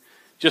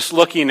just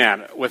looking at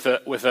it with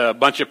a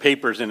bunch of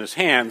papers in his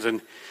hands,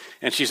 and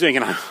she's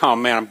thinking, oh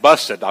man, I'm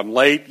busted, I'm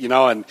late,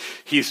 and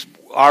he's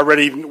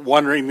already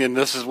wondering, and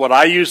this is what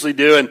I usually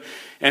do,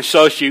 and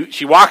so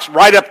she walks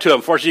right up to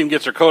him before she even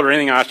gets her coat or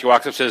anything on. She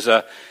walks up and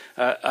says,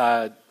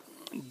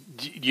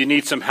 do you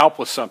need some help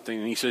with something?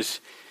 And he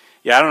says,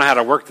 yeah, I don't know how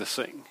to work this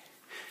thing.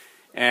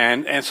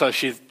 And so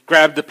she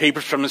grabbed the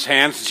papers from his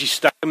hands and she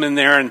stuck them in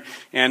there,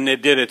 and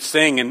it did its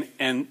thing,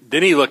 and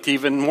then he looked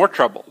even more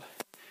troubled.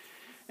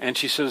 And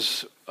she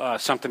says,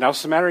 something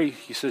else the matter?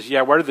 He says,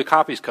 yeah, where did the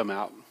copies come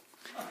out?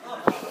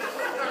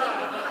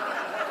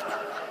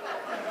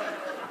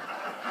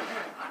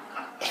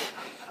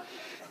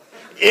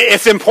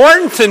 It's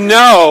important to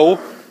know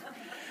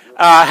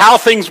how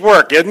things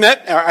work, isn't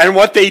it? And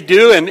what they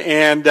do,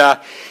 and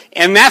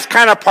that's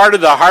kind of part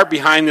of the heart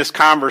behind this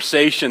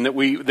conversation that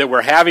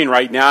we're having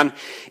right now.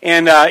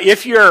 And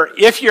if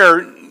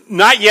you're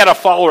not yet a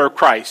follower of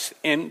Christ,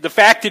 and the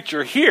fact that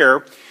you're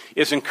here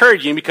is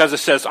encouraging because it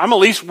says, I'm at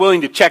least willing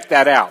to check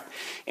that out.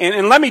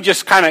 And let me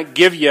just kind of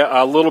give you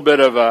a little bit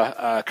of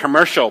a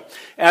commercial.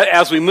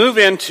 As we move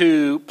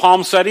into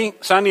Palm Sunday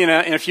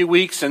in a few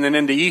weeks, and then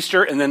into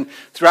Easter, and then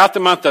throughout the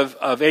month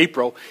of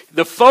April,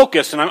 the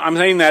focus, and I'm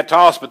saying that to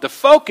us, but the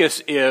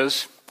focus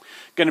is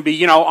going to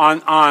be,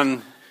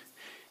 on,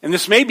 and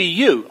this may be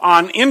you,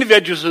 on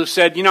individuals who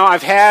said,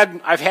 I've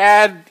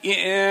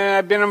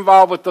been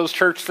involved with those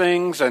church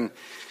things, and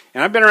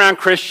I've been around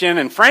Christian,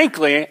 and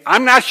frankly,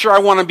 I'm not sure I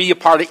want to be a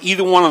part of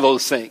either one of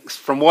those things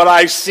from what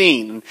I've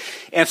seen.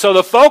 And so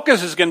the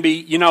focus is going to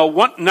be,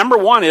 number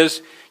one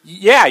is,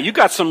 yeah, you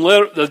got some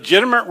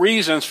legitimate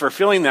reasons for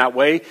feeling that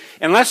way,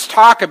 and let's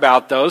talk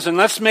about those, and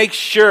let's make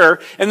sure.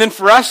 And then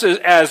for us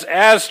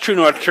as True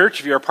North Church,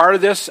 if you're a part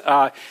of this,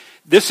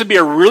 this would be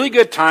a really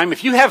good time.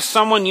 If you have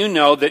someone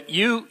that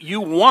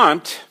you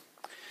want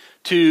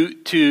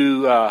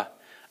to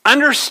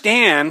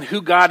understand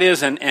who God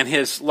is and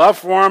His love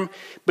for Him,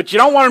 but you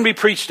don't want him to be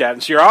preached at.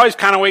 And so you're always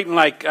kind of waiting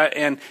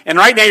and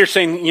right now you're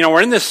saying,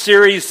 we're in this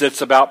series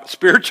that's about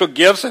spiritual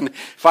gifts, and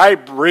if I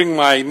bring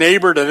my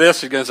neighbor to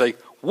this, he's going to say,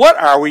 what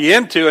are we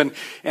into?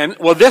 And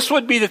well, this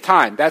would be the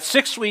time. That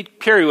 6-week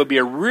period would be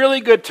a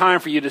really good time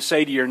for you to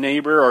say to your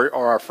neighbor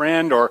or a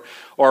friend or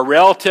a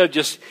relative,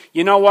 just,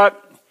 you know what?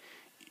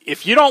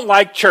 If you don't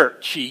like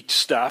churchy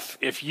stuff,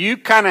 if you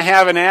kind of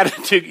have an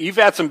attitude, you've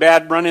had some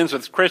bad run-ins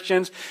with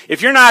Christians,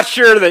 if you're not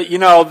sure that,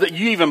 that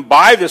you even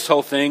buy this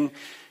whole thing,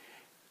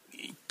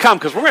 come,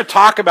 because we're going to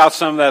talk about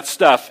some of that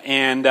stuff,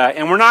 and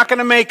we're not going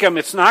to make them,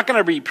 it's not going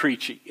to be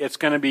preachy. It's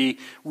going to be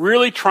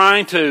really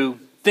trying to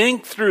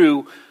think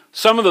through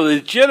some of the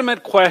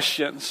legitimate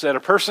questions that a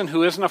person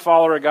who isn't a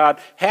follower of God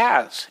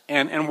has,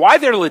 and why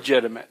they're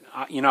legitimate,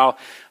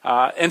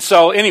 and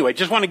so anyway,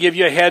 just want to give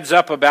you a heads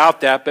up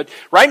about that. But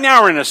right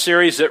now we're in a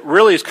series that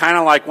really is kind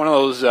of like one of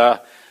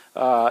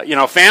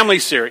those family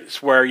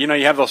series where, you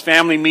have those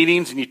family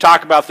meetings and you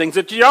talk about things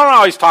that you don't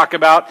always talk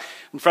about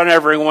in front of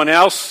everyone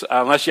else,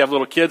 unless you have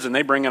little kids and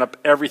they bring up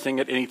everything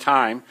at any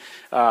time.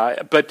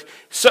 But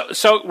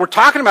so we're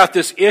talking about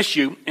this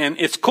issue, and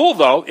it's cool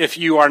though, if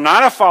you are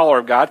not a follower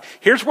of God,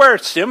 here's where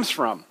it stems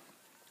from.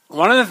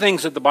 One of the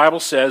things that the Bible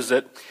says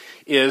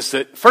is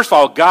that, first of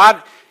all,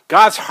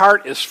 God's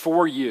heart is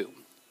for you,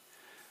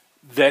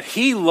 that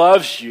He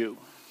loves you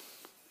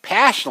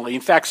passionately,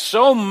 in fact,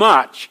 so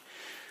much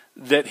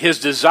that His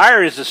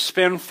desire is to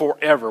spend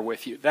forever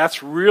with you.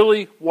 That's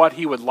really what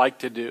He would like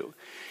to do.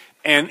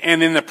 And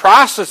in the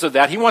process of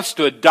that, He wants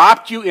to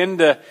adopt you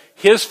into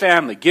His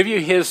family, give you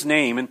His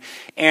name,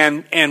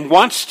 and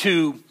wants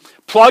to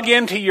plug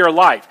into your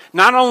life.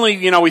 Not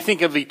only, we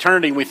think of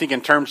eternity, we think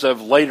in terms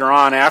of later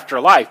on after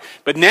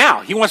life, but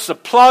now. He wants to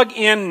plug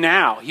in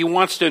now. He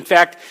wants to, in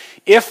fact,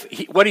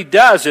 what He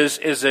does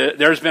is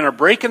there's been a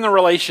break in the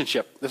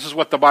relationship. This is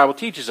what the Bible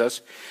teaches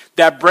us.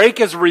 That break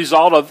is a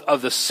result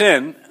of the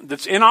sin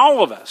that's in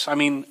all of us. I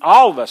mean,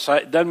 all of us.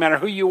 It doesn't matter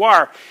who you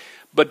are.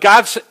 But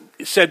God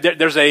said that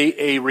there's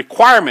a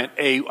requirement,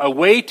 a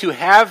way to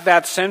have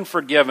that sin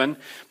forgiven,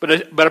 but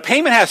a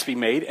payment has to be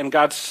made, and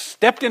God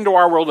stepped into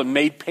our world and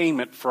made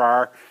payment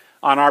on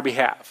our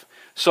behalf.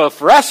 So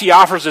for us, He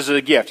offers us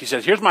a gift. He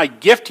says, here's my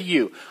gift to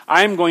you.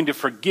 I am going to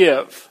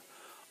forgive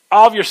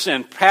all of your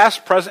sin,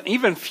 past, present,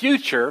 even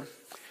future.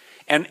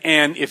 And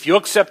if you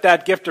accept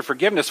that gift of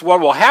forgiveness, what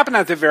will happen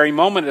at the very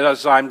moment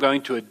is I'm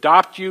going to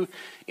adopt you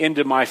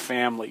into my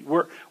family.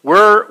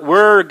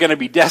 We're going to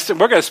be destined.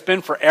 We're going to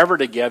spend forever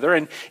together.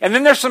 And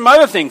then there's some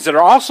other things that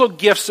are also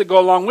gifts that go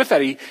along with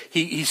that.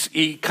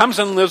 He comes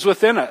and lives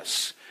within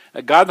us.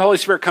 God, the Holy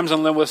Spirit, comes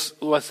and lives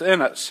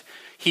within us.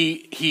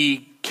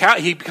 He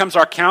becomes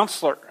our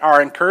counselor,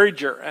 our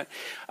encourager.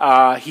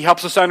 He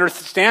helps us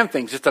understand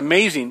things. It's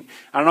amazing.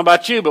 I don't know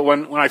about you, but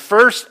when I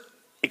first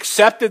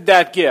accepted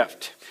that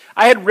gift,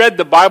 I had read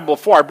the Bible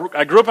before.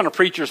 I grew up in a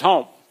preacher's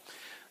home.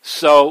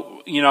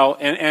 So,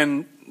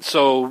 and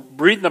so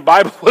reading the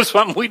Bible was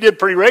something we did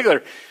pretty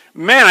regular.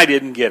 man, I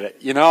didn't get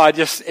it.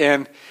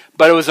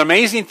 But it was an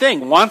amazing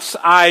thing. Once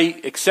I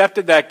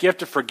accepted that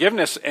gift of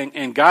forgiveness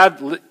and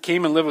God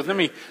came and lived within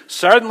me,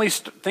 suddenly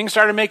things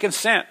started making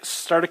sense,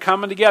 started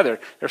coming together.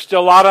 There's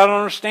still a lot I don't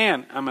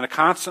understand. I'm in a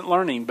constant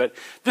learning, but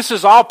this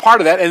is all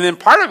part of that. And then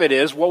part of it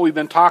is what we've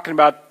been talking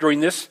about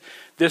during this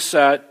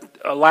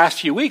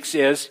last few weeks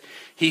is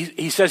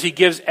he says he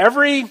gives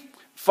every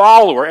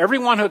follower,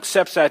 everyone who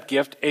accepts that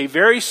gift, a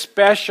very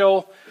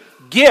special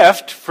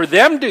gift for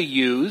them to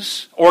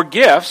use, or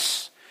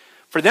gifts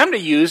for them to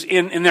use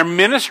in their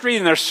ministry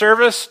and their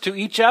service to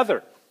each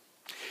other.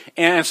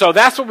 And so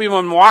that's what we've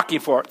been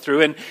walking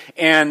through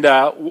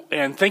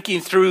and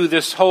thinking through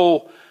this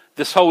whole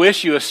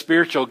issue of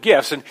spiritual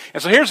gifts. And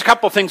so here's a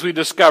couple of things we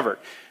discovered.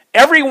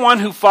 Everyone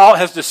who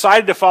has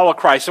decided to follow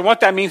Christ, and what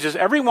that means is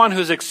everyone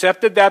who's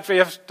accepted that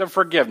gift of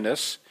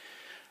forgiveness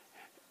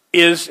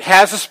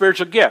has a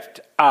spiritual gift.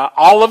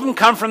 All of them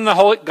come from the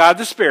Holy God,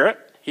 the Spirit.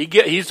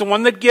 He's the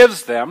one that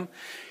gives them.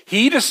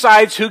 He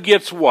decides who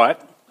gets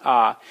what.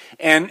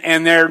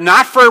 And they're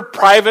not for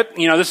private,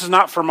 this is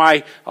not for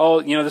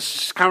this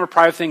is kind of a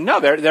private thing. No,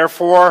 they're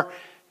for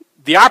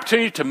the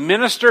opportunity to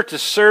minister, to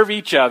serve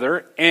each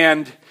other.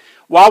 And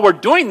while we're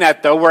doing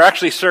that, though, we're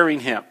actually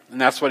serving Him.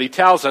 And that's what He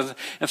tells us.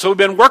 And so we've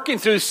been working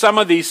through some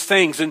of these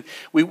things. And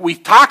we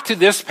talked to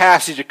this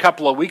passage a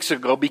couple of weeks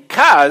ago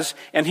because,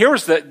 and here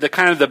was the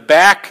kind of the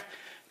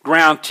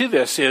background to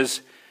this is,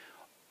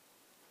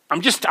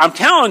 I'm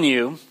telling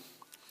you,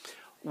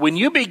 when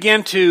you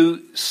begin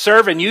to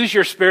serve and use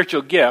your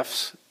spiritual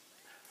gifts,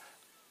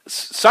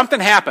 something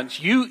happens.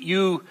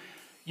 You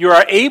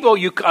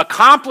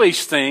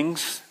accomplish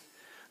things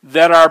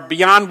that are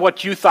beyond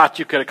what you thought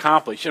you could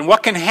accomplish. And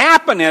what can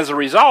happen as a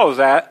result of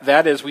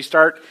that is we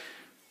start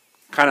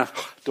kind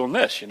of doing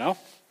this,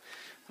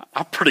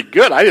 I'm pretty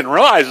good. I didn't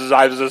realize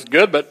I was this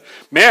good, but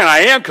man, I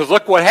am, because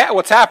look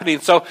what's happening.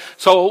 So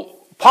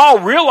Paul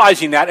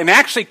realizing that, and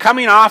actually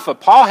coming off of,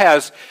 Paul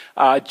has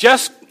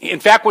in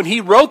fact, when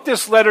he wrote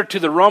this letter to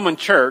the Roman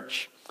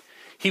church,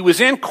 he was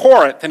in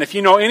Corinth, and if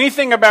you know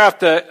anything about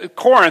the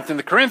Corinth and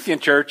the Corinthian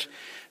church,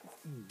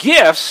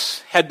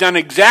 gifts had done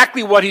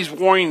exactly what he's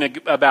warning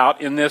about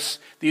in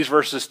these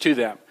verses to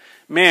them.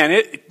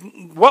 Man,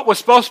 what was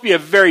supposed to be a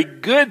very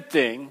good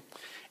thing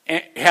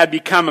had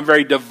become a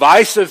very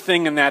divisive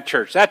thing in that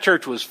church. That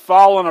church was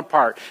falling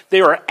apart.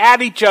 They were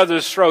at each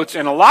other's throats,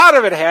 and a lot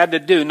of it had to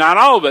do, not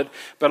all of it,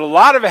 but a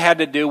lot of it had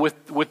to do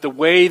with the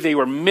way they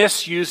were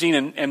misusing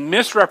and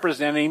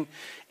misrepresenting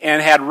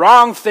and had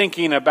wrong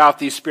thinking about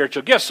these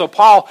spiritual gifts. So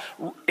Paul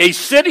is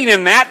sitting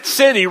in that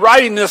city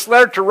writing this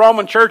letter to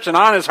Roman church, and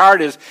on his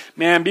heart is,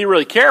 man, be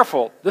really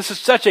careful. This is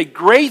such a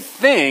great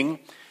thing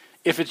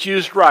if it's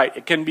used right.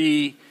 It can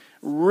be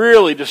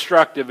really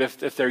destructive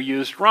if they're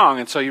used wrong.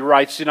 And so he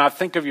writes, do not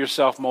think of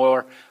yourself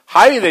more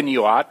highly than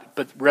you ought,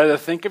 but rather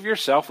think of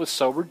yourself with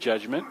sober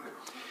judgment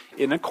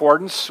in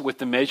accordance with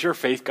the measure of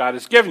faith God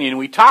has given you. And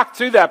we talked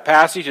through that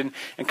passage and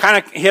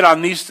kind of hit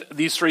on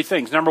these three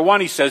things. Number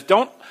one, he says,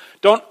 don't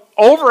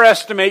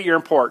overestimate your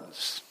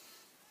importance.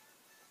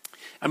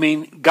 I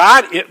mean,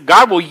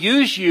 God will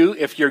use you,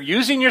 if you're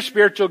using your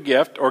spiritual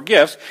gift or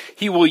gifts,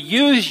 He will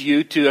use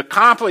you to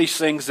accomplish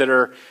things that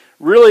are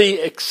really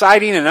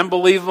exciting and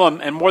unbelievable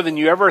and more than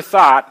you ever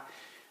thought.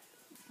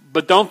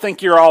 But don't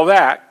think you're all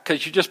that,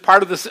 because you're just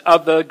part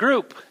of the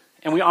group.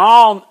 And we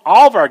all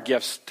of our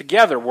gifts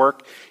together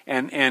work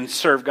and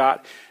serve God.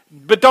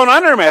 But don't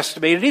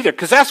underestimate it either,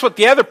 because that's what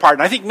the other part,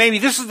 and I think maybe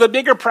this is the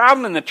bigger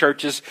problem in the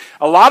church, is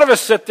a lot of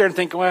us sit there and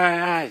think,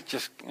 well,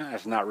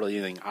 there's not really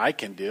anything I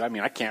can do. I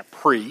mean, I can't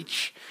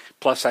preach.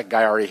 Plus, that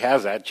guy already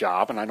has that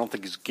job, and I don't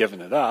think he's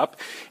given it up.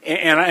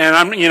 And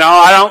I'm,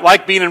 I don't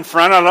like being in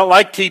front. I don't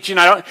like teaching.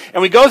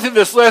 And we go through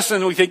this list,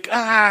 and we think,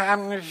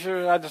 I'm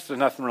sure there's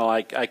nothing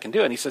really I can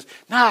do. And he says,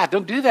 nah,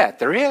 don't do that.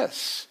 There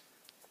is.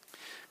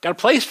 Got a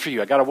place for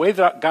you. I got a way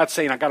that God's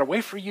saying, I got a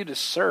way for you to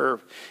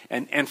serve.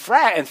 And in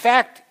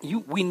fact,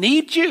 we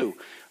need you.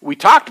 We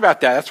talked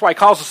about that. That's why He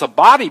calls us a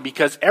body,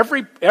 because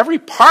every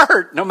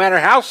part, no matter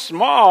how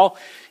small,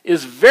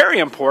 is very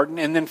important.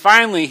 And then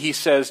finally, he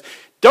says,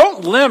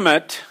 don't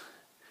limit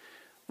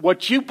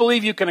what you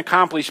believe you can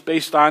accomplish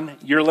based on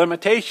your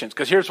limitations.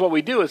 Because here's what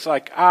we do. It's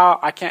like,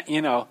 I can't,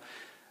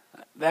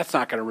 that's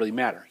not going to really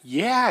matter.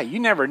 Yeah, you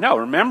never know.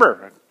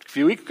 Remember, a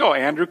few weeks ago,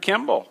 Andrew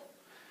Kimball,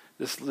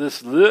 this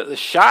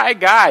shy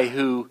guy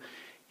who,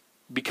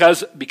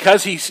 because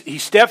he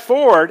stepped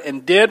forward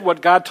and did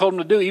what God told him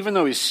to do, even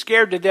though he's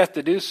scared to death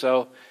to do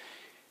so,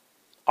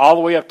 all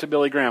the way up to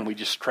Billy Graham, we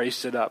just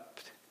traced it up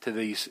to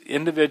these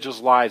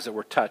individuals' lives that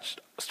were touched,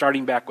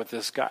 starting back with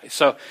this guy.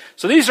 So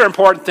these are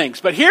important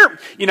things. But here,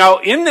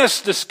 in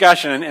this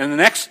discussion, in the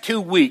next 2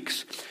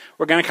 weeks,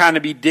 we're going to kind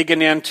of be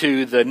digging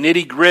into the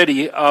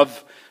nitty-gritty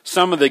of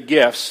some of the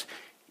gifts.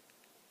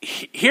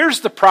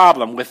 Here's the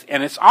problem with,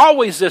 and it's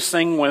always this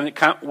thing when it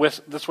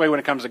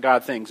comes to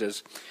God things,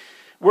 is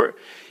we're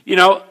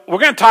going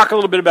to talk a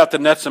little bit about the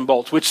nuts and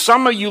bolts, which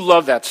some of you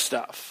love that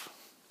stuff.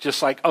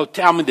 Just like,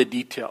 tell me the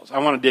details. I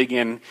want to dig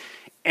in.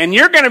 And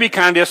you're going to be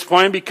kind of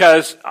disappointed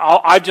because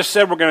I just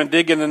said we're going to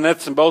dig into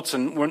nuts and bolts,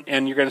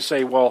 and you're going to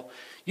say, well,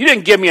 you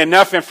didn't give me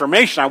enough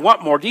information. I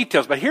want more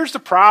details. But here's the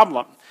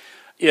problem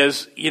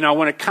is,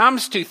 when it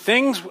comes to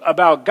things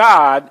about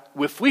God,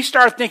 if we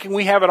start thinking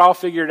we have it all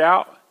figured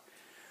out,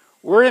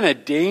 we're in a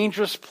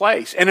dangerous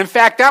place. And in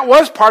fact, that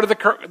was part of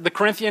the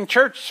Corinthian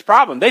church's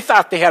problem. They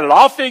thought they had it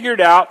all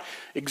figured out,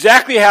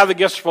 exactly how the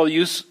gifts were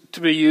to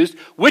be used,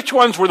 which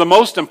ones were the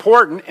most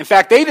important. In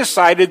fact, they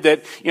decided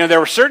that there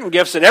were certain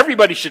gifts that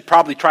everybody should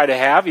probably try to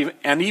have.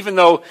 And even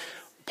though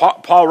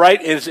Paul Wright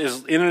is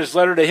in his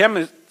letter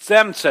to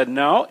them said,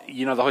 no,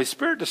 the Holy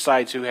Spirit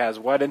decides who has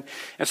what. And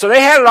so they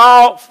had it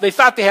all, they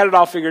thought they had it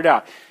all figured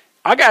out.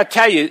 I got to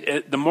tell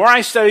you, the more I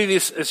study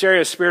this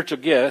area of spiritual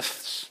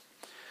gifts,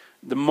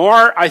 the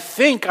more I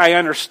think I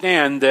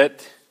understand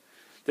that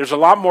there's a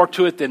lot more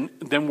to it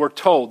than we're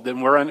told,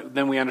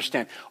 than we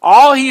understand.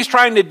 All he's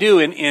trying to do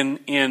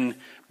in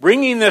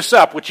bringing this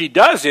up, which he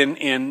does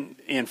in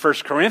 1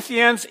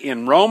 Corinthians,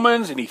 in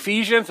Romans, in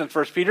Ephesians, and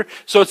 1 Peter,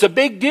 so it's a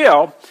big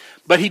deal,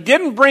 but he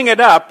didn't bring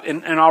it up,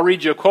 and I'll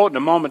read you a quote in a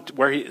moment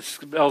where he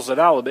spells it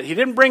out a little bit. He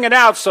didn't bring it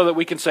out so that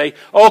we can say,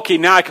 okay,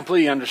 now I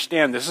completely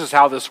understand. This is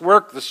how this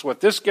works. This is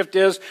what this gift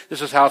is.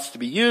 This is how it's to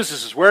be used.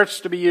 This is where it's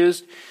to be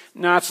used.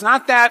 No, it's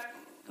not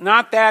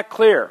that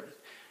clear.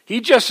 He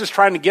just is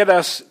trying to get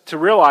us to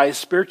realize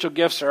spiritual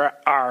gifts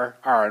are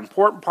an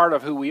important part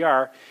of who we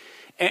are.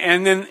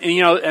 And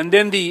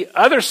then the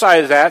other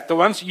side of that, the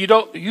ones you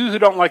who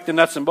don't like the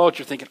nuts and bolts,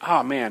 you're thinking,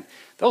 oh man,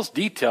 those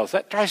details,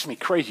 that drives me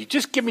crazy.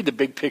 Just give me the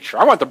big picture.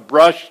 I want the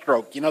brush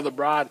stroke, the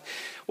broad.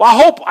 Well,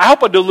 I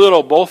hope I do a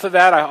little both of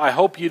that. I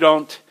hope you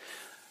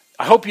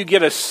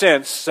get a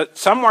sense that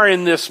somewhere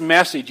in this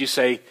message you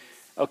say,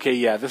 okay,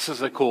 yeah, this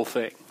is a cool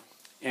thing.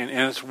 And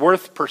it's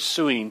worth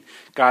pursuing.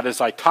 God,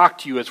 as I talk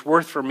to you, it's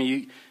worth for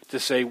me to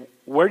say,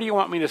 where do you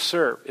want me to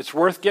serve? It's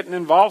worth getting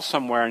involved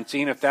somewhere and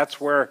seeing if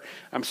that's where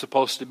I'm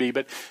supposed to be.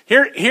 But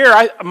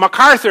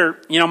MacArthur,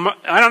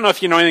 I don't know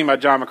if you know anything about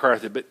John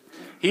MacArthur, but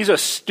he's a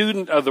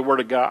student of the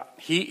Word of God.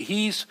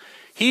 He's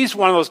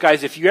one of those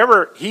guys,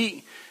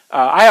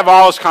 I have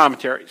all his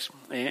commentaries,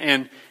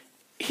 and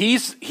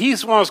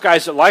he's one of those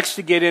guys that likes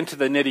to get into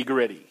the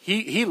nitty-gritty.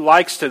 He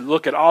likes to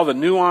look at all the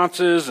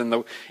nuances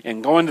and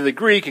go into the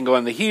Greek and go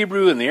into the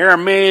Hebrew and the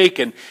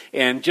Aramaic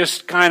and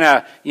just kind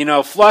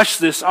of flush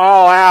this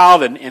all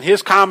out. And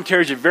his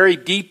commentaries are very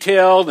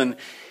detailed.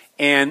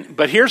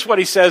 But here's what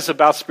he says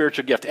about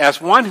spiritual gift. As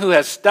one who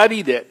has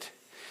studied it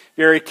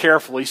very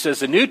carefully, he says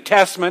the New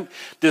Testament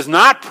does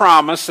not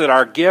promise that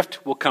our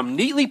gift will come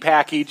neatly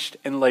packaged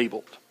and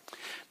labeled.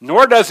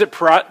 Nor does it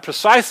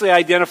precisely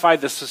identify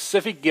the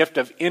specific gift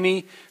of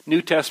any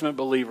New Testament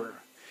believer,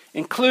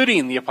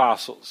 including the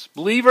apostles.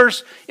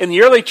 Believers in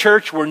the early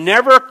church were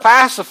never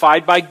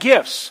classified by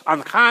gifts. On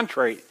the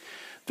contrary,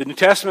 the New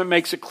Testament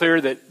makes it clear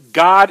that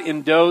God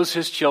endows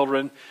his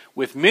children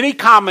with many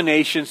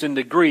combinations and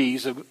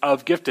degrees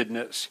of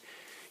giftedness.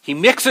 He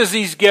mixes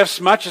these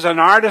gifts much as an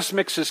artist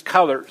mixes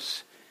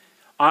colors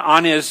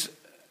on his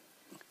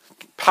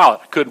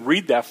palette. I couldn't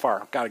read that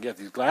far. I've got to get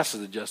these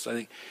glasses adjusted, I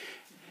think.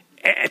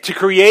 To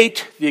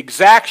create the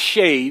exact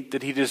shade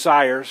that he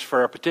desires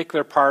for a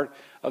particular part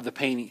of the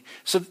painting.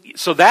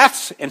 So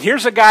that's, and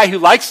here's a guy who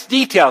likes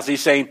details. He's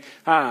saying,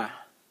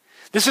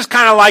 this is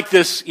kind of like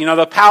this,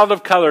 the palette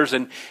of colors,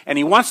 and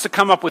he wants to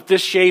come up with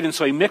this shade, and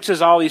so he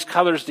mixes all these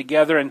colors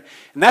together, and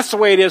that's the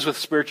way it is with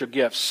spiritual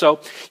gifts. So,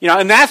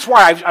 and that's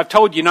why I've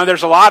told you,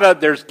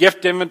 there's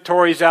gift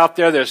inventories out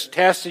there, there's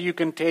tests that you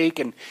can take,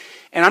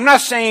 and I'm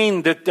not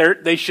saying that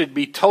they should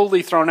be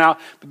totally thrown out,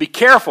 but be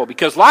careful,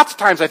 because lots of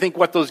times I think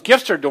what those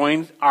gifts are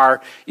doing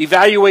are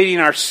evaluating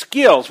our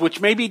skills,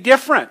 which may be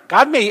different.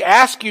 God may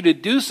ask you to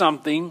do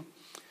something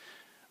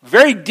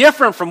very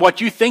different from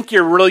what you think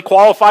you're really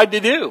qualified to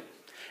do.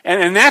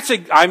 And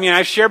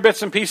I share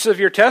bits and pieces of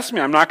your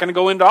testimony. I'm not going to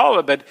go into all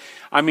of it,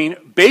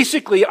 but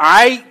basically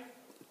I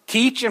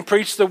teach and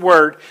preach the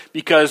Word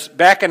because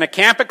back in a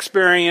camp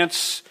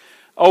experience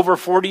over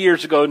 40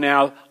 years ago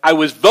now, I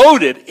was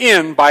voted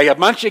in by a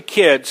bunch of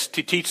kids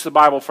to teach the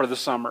Bible for the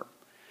summer.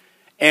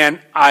 And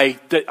I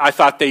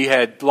thought they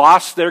had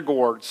lost their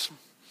gourds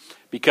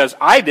because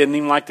I didn't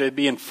even like to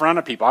be in front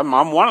of people. I'm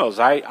one of those.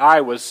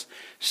 I was,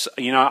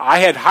 I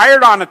had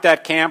hired on at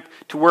that camp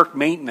to work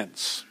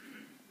maintenance.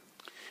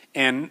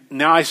 And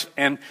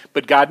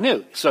but God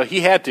knew. So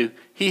he had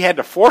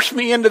to force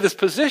me into this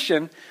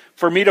position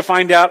for me to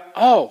find out,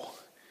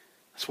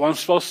 that's what I'm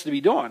supposed to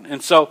be doing.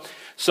 And so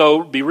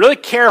be really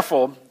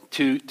careful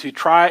to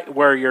try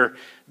where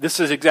this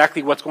is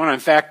exactly what's going on. In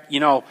fact,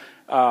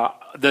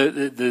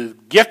 the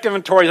gift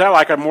inventories I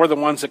like are more the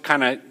ones that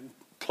kind of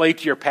play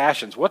to your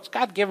passions. What's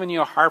God given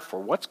you a heart for?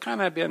 What's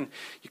kind of been,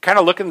 you kind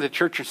of looking at the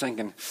church and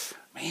thinking,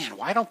 man,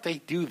 why don't they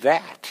do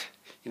that?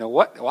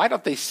 Why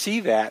don't they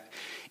see that?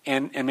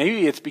 And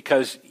maybe it's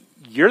because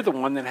you're the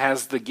one that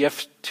has the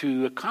gift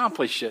to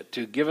accomplish it,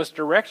 to give us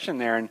direction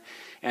there.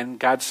 And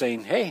God's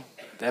saying, hey,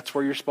 that's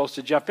where you're supposed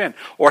to jump in.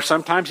 Or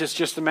sometimes it's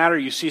just a matter,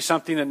 you see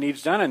something that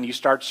needs done and you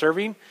start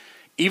serving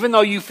even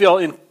though you feel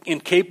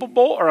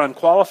incapable or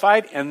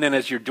unqualified, and then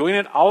as you're doing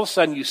it, all of a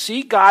sudden you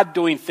see God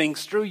doing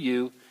things through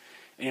you,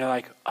 and you're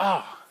like,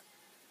 oh,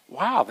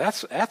 wow,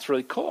 that's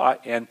really cool.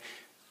 And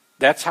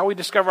that's how we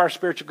discover our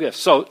spiritual gifts.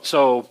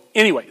 So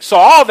anyway, so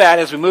all that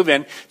as we move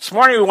in, this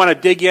morning we want to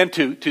dig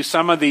into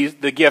some of the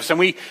gifts. And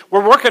we're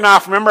working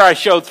off, remember I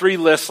showed 3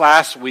 lists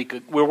last week.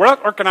 We're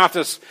working off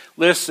this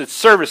list, it's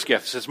service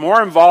gifts. It's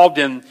more involved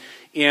in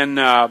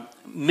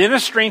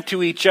ministering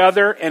to each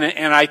other,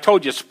 and I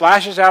told you,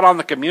 splashes out on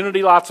the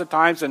community lots of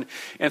times, and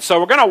so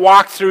we're going to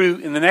walk through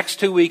in the next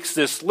 2 weeks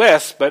this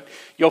list, but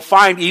you'll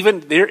find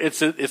even there, it's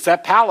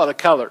that palette of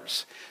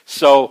colors.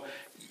 So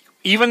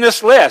even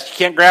this list, you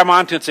can't grab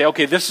onto and say,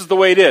 okay, this is the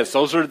way it is.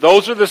 Those are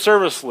the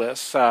service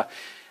lists.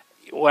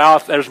 Well,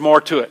 there's more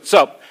to it.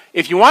 So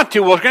if you want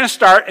to, we're going to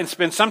start and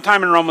spend some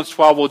time in Romans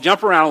 12. We'll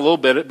jump around a little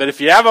bit, but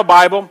if you have a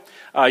Bible,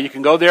 you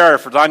can go there, or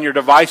if it's on your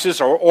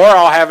devices, or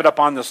I'll have it up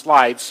on the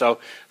slides, so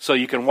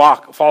you can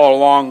follow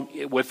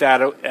along with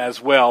that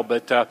as well.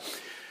 But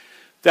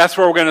that's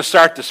where we're going to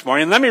start this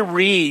morning. Let me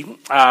read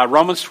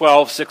Romans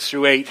 12, 6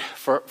 through 8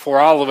 for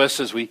all of us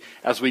as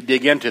we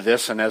dig into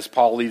this and as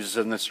Paul leads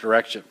us in this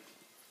direction.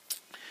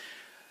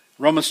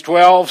 Romans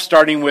 12,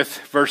 starting with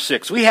verse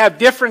 6. We have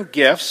different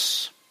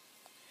gifts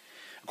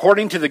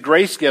according to the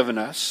grace given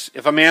us.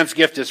 If a man's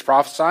gift is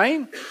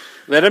prophesying,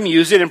 let him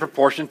use it in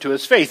proportion to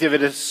his faith. If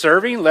it is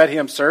serving, let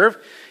him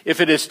serve. If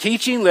it is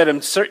teaching, let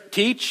him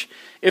teach.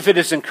 If it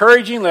is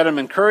encouraging, let him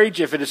encourage.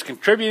 If it is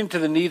contributing to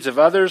the needs of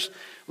others,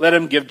 let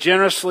him give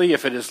generously.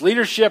 If it is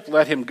leadership,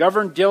 let him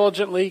govern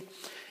diligently.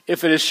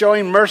 If it is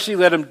showing mercy,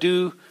 let him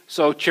do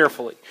so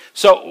cheerfully.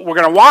 So we're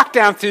going to walk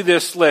down through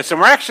this list,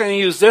 and we're actually going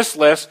to use this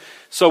list,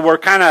 so we're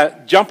kind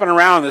of jumping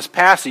around this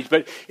passage,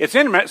 but it's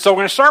in. So we're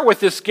going to start with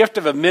this gift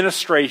of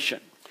administration.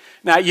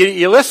 Now,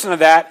 you listen to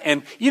that,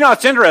 and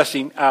it's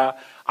interesting.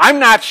 I'm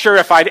not sure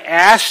if I'd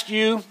asked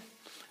you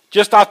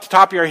just off the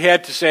top of your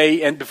head to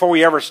say, and before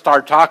we ever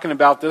start talking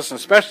about this, and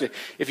especially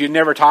if you've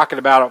never talked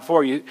about it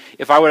before,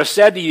 if I would have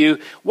said to you,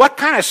 what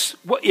kind of,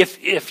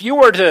 if you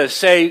were to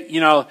say,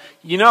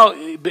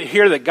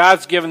 hear that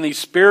God's given these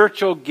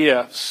spiritual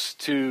gifts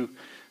to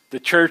the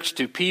church,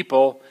 to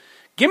people,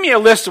 give me a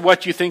list of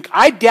what you think.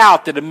 I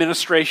doubt that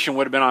administration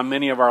would have been on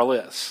many of our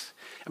lists.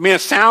 I mean,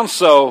 it sounds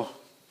so,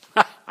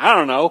 I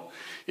don't know.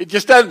 It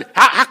just doesn't,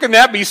 how can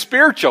that be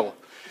spiritual?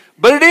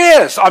 But it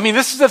is. I mean,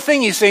 this is the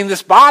thing. He's saying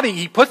this body,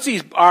 he puts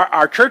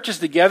our churches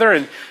together,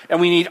 and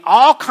we need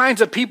all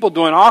kinds of people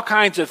doing all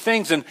kinds of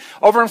things. And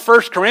over in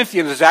 1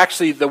 Corinthians is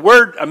actually, the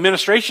word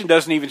administration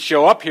doesn't even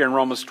show up here in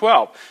Romans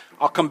 12.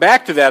 I'll come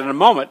back to that in a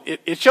moment.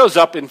 It shows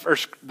up in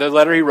the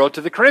letter he wrote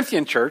to the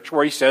Corinthian church,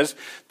 where he says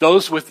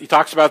he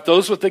talks about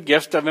those with the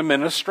gift of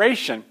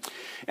administration.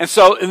 And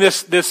so in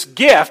this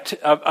gift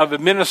of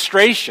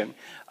administration,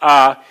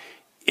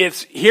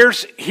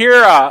 here's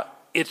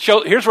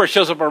where it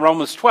shows up in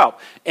Romans 12.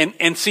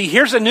 And see,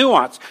 here's a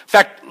nuance. In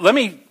fact,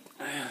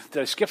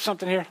 did I skip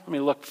something here? Let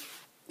me look.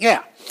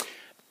 Yeah.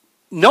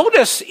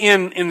 Notice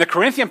in the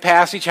Corinthian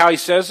passage how he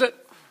says it.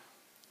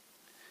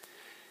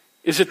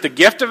 Is it the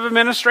gift of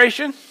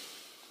administration?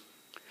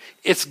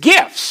 It's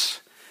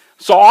gifts.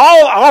 So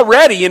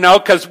already,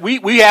 because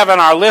we have on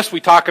our list,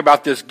 we talk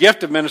about this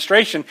gift of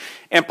administration,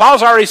 and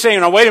Paul's already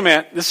saying, wait a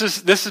minute, this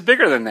is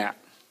bigger than that.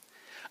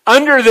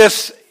 Under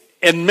this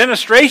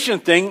administration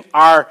thing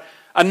are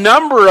a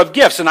number of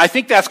gifts, and I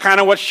think that's kind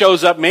of what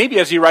shows up maybe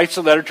as he writes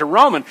the letter to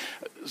Romans.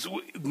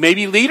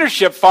 Maybe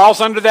leadership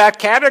falls under that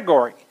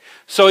category.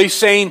 So he's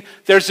saying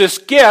there's this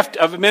gift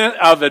of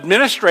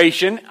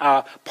administration.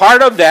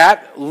 Part of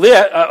that,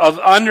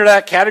 under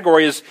that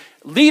category, is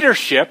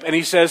leadership, and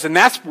he says, and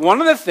that's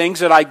one of the things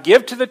that I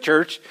give to the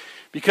church,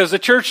 because the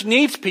church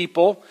needs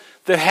people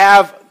that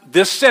have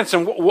this sense.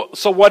 And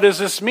so what does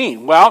this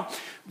mean? Well,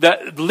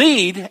 the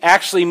lead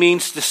actually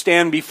means to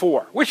stand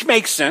before, which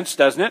makes sense,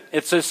 doesn't it?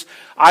 It's this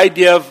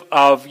idea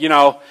of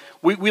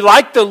we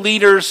like the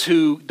leaders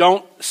who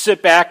don't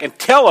sit back and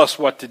tell us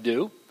what to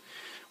do.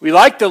 We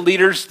like the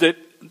leaders that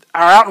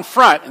are out in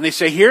front, and they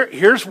say,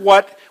 here's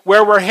where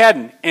we're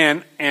heading,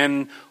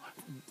 and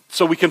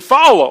so we can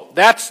follow.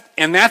 That's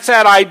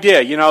that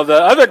idea.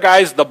 The other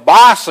guys, the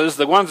bosses,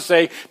 the ones that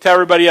say, tell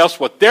everybody else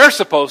what they're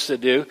supposed to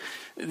do,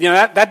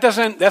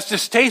 that's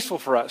distasteful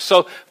for us.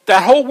 So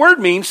that whole word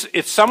means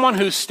it's someone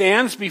who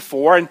stands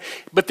before,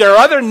 but there are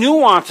other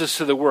nuances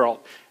to the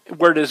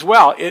word as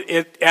well.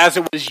 As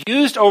it was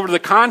used over the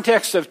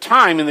context of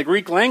time in the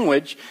Greek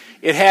language,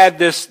 it had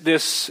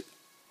this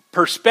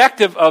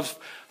perspective of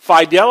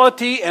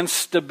fidelity and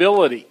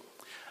stability.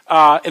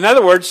 In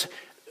other words,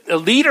 a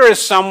leader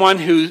is someone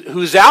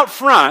who's out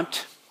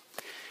front,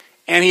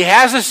 and he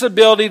has this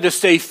ability to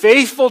stay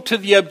faithful to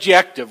the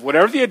objective,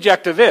 whatever the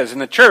objective is. In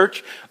the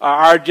church,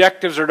 our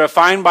objectives are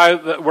defined by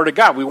the Word of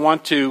God. We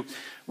want to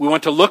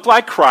look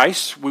like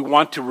Christ. We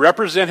want to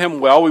represent Him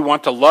well. We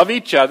want to love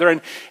each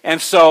other. And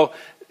so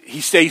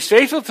he stays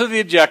faithful to the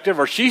objective,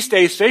 or she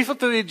stays faithful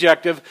to the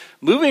objective,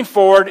 moving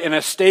forward in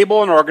a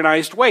stable and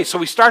organized way. So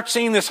we start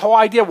seeing this whole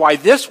idea why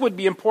this would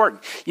be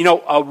important.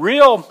 A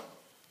real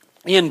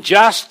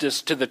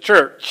injustice to the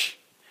church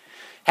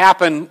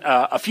happened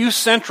a few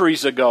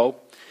centuries ago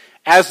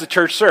as the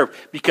church served.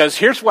 Because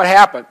here's what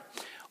happened.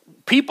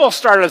 People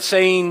started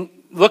saying,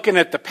 looking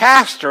at the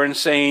pastor and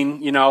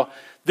saying,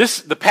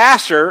 the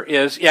pastor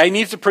he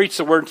needs to preach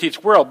the word and teach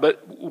the world,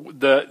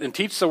 and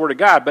teach the word of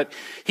God, but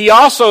he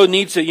also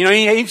needs to, he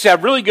needs to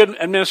have really good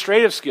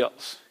administrative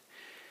skills.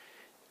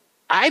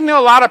 I know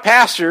a lot of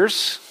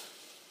pastors,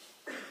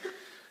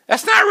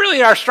 that's not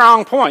really our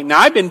strong point. Now,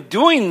 I've been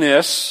doing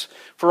this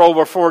for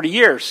over 40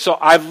 years, so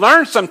I've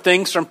learned some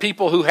things from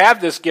people who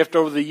have this gift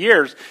over the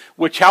years,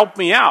 which helped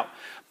me out.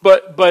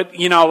 But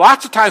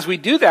lots of times we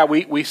do that.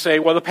 We say,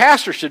 well, the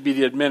pastor should be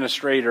the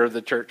administrator of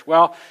the church.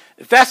 Well,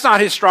 if that's not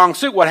his strong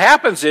suit, what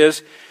happens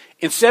is,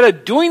 instead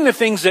of doing the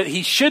things that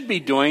he should be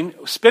doing,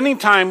 spending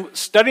time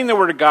studying the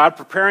Word of God,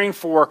 preparing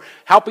for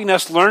helping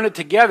us learn it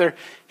together,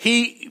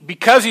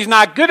 because he's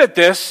not good at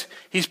this,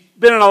 he's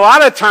spending a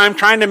lot of time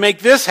trying to make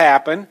this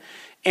happen.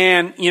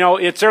 And,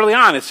 it's early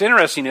on. It's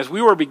interesting. As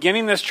we were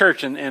beginning this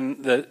church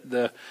and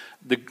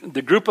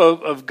the group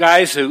of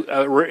guys who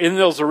were in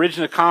those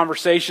original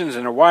conversations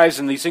and their wives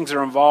and these things that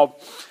are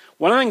involved,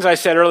 one of the things I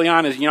said early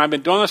on is, I've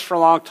been doing this for a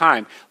long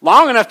time,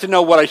 long enough to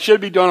know what I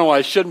should be doing and what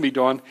I shouldn't be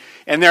doing.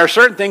 And there are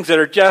certain things that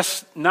are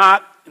just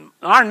not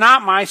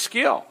my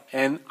skill,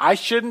 and I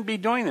shouldn't be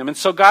doing them. And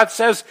so God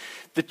says,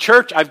 the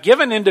church, I've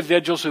given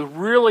individuals who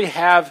really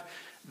have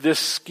this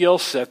skill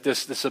set,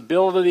 this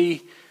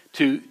ability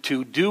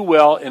to do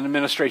well in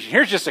administration.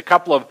 Here's just a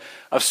couple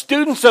of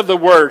students of the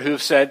Word who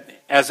have said,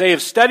 as they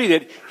have studied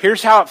it,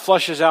 here's how it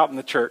flushes out in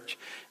the church.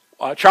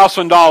 Charles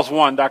Swindoll is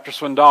one, Dr.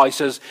 Swindoll. He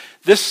says,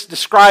 this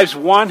describes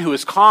one who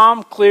is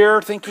calm, clear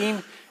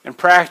thinking, and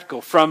practical.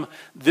 From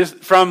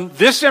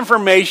this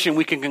information,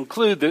 we can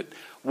conclude that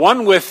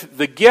one with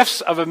the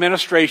gifts of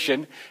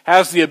administration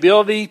has the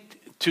ability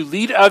to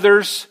lead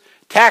others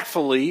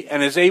tactfully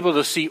and is able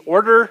to see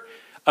order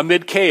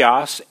amid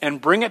chaos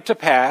and bring it to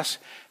pass,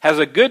 has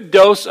a good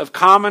dose of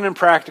common and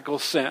practical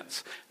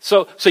sense.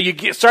 So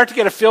you start to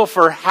get a feel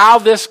for how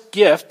this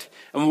gift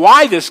and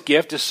why this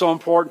gift is so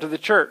important to the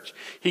church.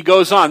 He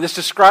goes on. Let's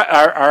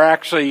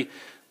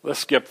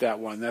skip that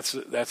one. That's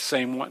the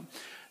same one.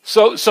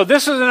 So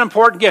this is an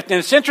important gift. And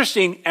it's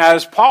interesting,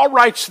 as Paul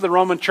writes to the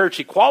Roman church,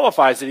 he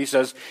qualifies it. He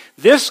says,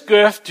 this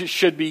gift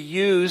should be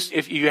used,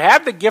 if you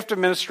have the gift of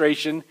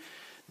administration,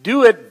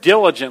 do it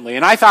diligently.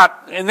 And I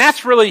thought, and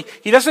that's really,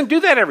 he doesn't do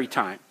that every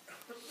time.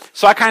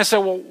 So I kind of said,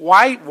 well,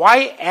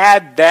 why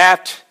add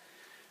that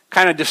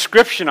kind of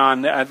description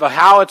on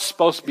how it's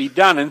supposed to be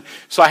done? And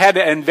so I had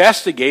to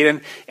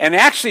investigate. And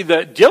actually,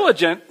 the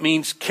diligent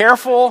means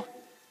careful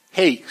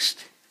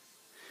haste.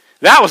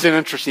 That was an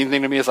interesting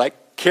thing to me. It's like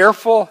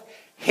careful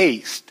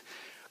haste.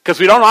 Because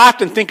we don't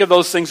often think of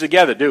those things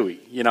together, do we?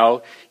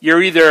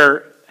 You're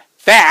either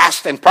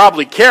fast and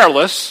probably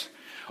careless,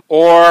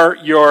 or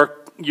you're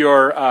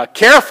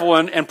careful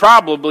and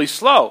probably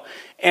slow.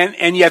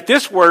 And yet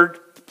this word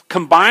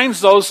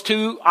combines those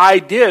two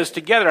ideas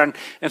together.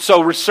 And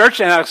so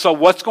researching that, so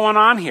what's going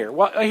on here?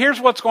 Well,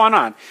 here's what's going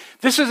on.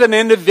 This is an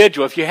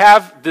individual. If you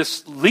have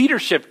this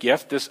leadership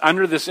gift,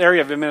 under this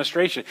area of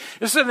administration,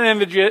 this is an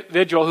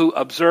individual who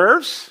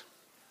observes,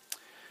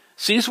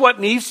 sees what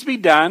needs to be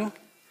done,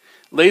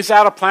 lays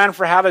out a plan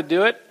for how to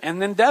do it,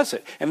 and then does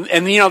it. And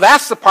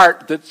that's the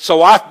part that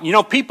so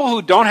often, people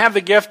who don't have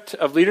the gift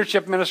of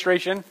leadership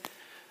administration,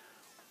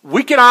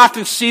 we can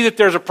often see that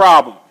there's a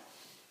problem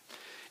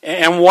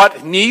and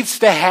what needs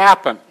to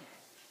happen.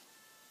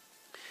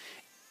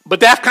 But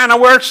that's kind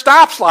of where it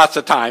stops lots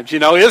of times,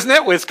 isn't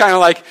it? It's kind of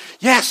like,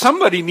 yeah,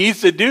 somebody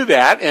needs to do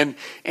that. And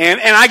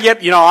I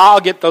get, I'll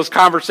get those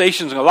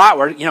conversations a lot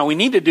where, we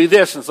need to do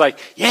this. And it's like,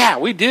 yeah,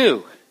 we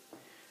do.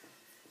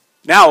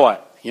 Now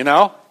what?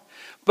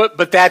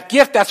 But that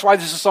gift, that's why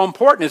this is so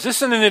important, is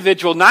this an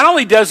individual, not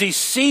only does he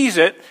see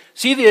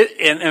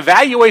and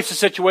evaluates the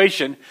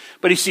situation,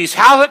 but he sees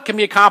how it can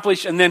be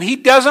accomplished, and then he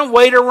doesn't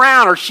wait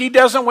around, or she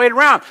doesn't wait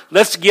around.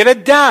 Let's get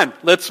it done.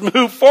 Let's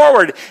move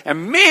forward.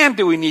 And man,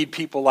 do we need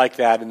people like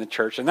that in the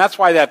church. And that's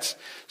why that's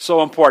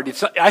so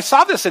important. I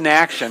saw this in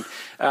action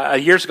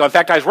years ago. In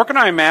fact, I was working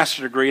on my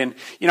master's degree, and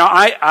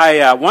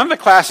I one of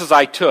the classes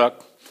I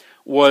took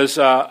was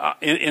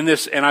in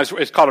this, and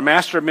it's called a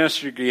Master of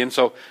Ministry degree. And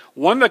so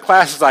one of the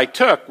classes I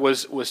took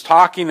was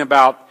talking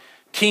about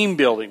team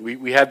building.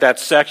 We had that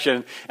section,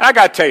 and I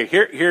got to tell you,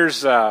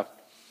 here's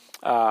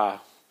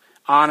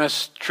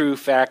honest, true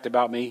fact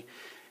about me.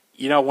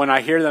 When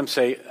I hear them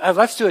say,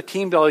 let's do a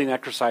team building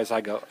exercise,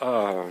 I go,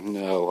 oh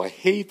no, I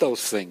hate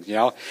those things,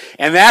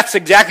 And that's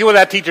exactly what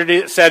that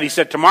teacher said. He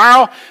said,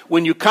 tomorrow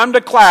when you come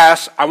to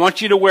class, I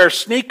want you to wear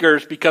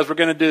sneakers because we're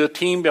going to do a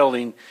team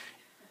building.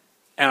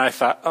 And I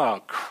thought,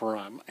 oh,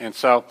 crumb. And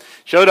so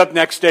showed up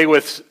next day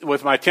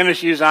with my tennis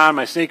shoes on,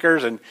 my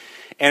sneakers, and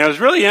it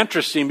was really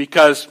interesting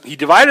because he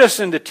divided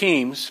us into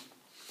teams.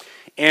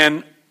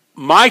 And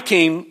my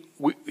team,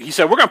 he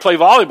said, we're going to play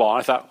volleyball. And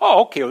I thought,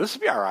 oh, okay, well, this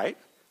will be all right.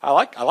 I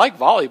like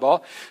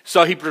volleyball.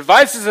 So he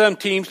provides us them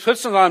teams,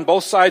 puts them on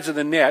both sides of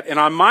the net. And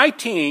on my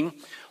team,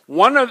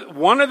 one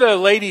of the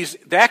ladies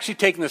that actually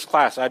taken this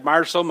class, I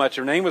admire so much,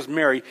 her name was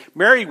Mary.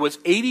 Mary was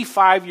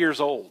 85 years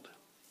old.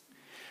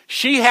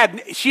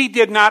 She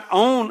did not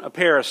own a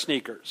pair of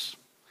sneakers.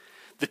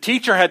 The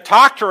teacher had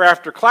talked to her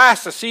after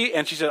class to see,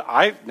 and she said,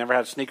 I've never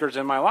had sneakers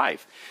in my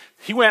life.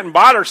 He went and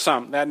bought her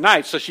some that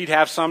night so she'd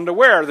have some to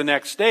wear the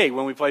next day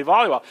when we played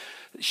volleyball.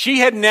 She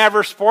had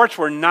never, sports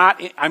were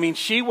not,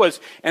 she was,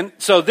 and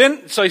so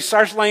he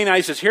starts laying out,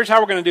 he says, here's how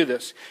we're going to do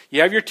this.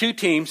 You have your two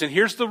teams, and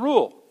here's the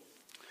rule.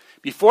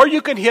 Before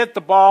you can hit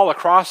the ball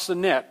across the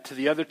net to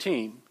the other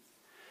team,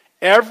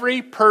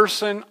 every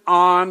person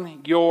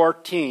on your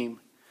team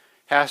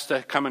has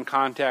to come in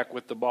contact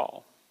with the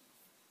ball.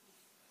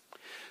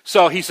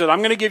 So he said, I'm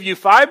going to give you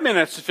 5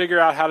 minutes to figure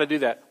out how to do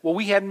that. Well,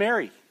 we had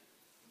Mary,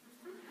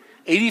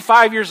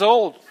 85 years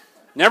old,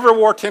 never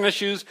wore tennis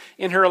shoes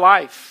in her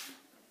life.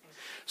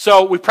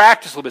 So we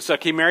practiced a little bit. So,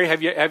 okay, Mary,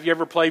 have you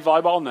ever played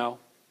volleyball? No.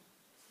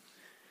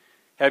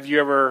 Have you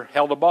ever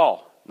held a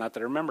ball? Not that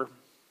I remember.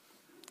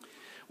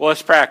 Well,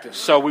 let's practice.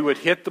 So we would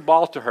hit the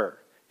ball to her,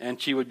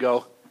 and she would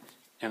go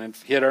and then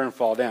hit her and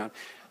fall down.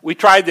 We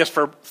tried this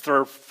for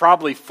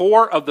probably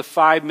 4 of the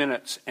 5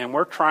 minutes, and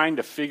we're trying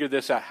to figure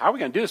this out. How are we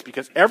going to do this?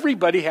 Because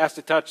everybody has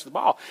to touch the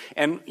ball.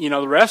 And,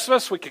 the rest of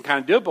us, we can kind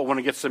of do it, but when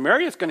it gets to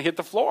Mary, it's going to hit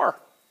the floor.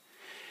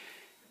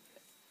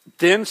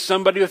 Then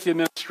somebody with the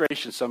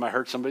administration, I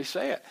heard somebody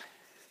say it.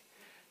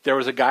 There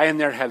was a guy in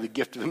there who had the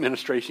gift of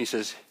administration. He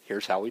says,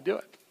 here's how we do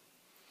it.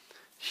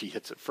 She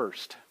hits it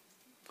first.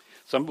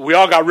 We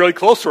all got really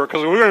close to her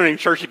because we weren't even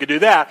sure she could do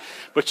that.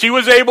 But she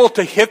was able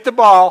to hit the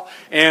ball,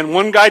 and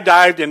one guy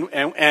dived,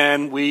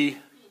 and we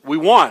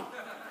won.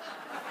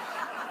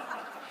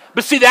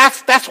 But see,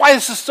 that's why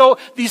this is so,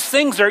 these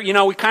things are,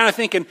 we kind of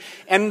think,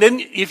 and then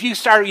if you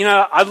start,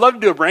 I'd love to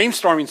do a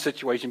brainstorming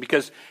situation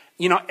because,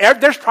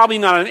 there's probably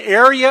not an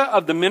area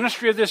of the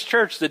ministry of this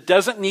church that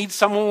doesn't need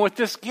someone with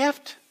this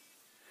gift.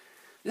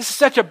 This is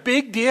such a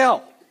big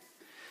deal.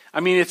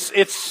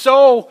 It's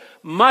so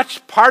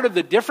much part of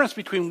the difference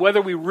between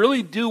whether we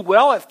really do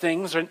well at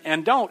things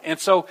and don't. And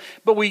so,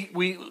 but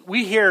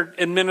we hear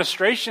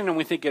administration and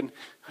we're thinking,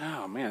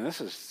 oh man, this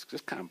is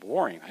just kind of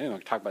boring. I didn't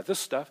want to talk about this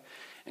stuff.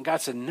 And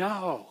God said,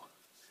 no.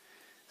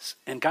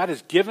 And God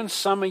has given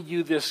some of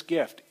you this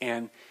gift.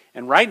 And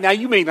right now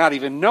you may not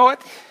even know it,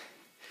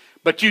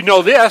 but you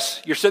know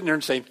this. You're sitting there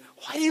and saying,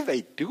 why do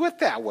they do it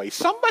that way?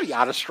 Somebody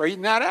ought to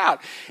straighten that out.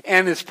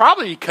 And it's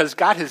probably because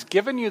God has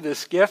given you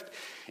this gift.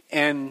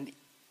 And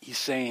he's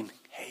saying,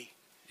 hey,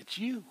 it's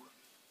you.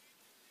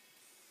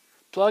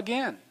 Plug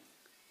in.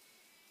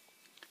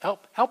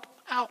 Help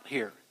out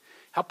here.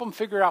 Help them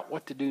figure out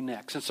what to do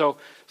next. And so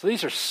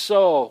these are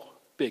so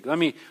big. Let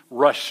me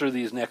rush through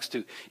these next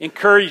two.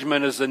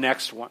 Encouragement is the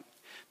next one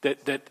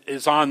that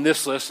is on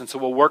this list. And so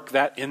we'll work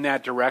that in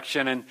that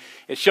direction. And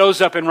it shows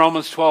up in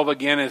Romans 12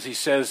 again as he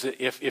says,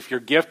 if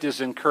your gift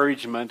is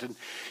encouragement. And,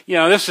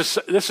 this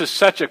is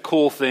such a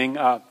cool thing.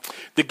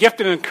 The gift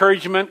of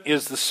encouragement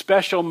is the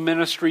special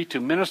ministry to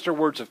minister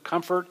words of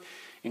comfort,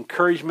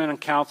 encouragement,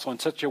 and counsel in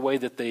such a way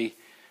that they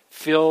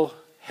feel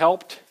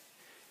helped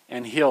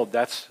and healed.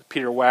 That's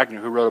Peter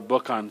Wagner, who wrote a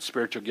book on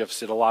spiritual gifts,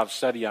 did a lot of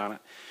study on it.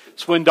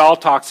 Swindoll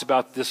talks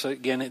about this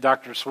again.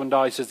 Dr.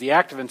 Swindoll, he says, the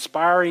act of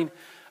inspiring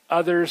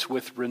others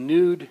with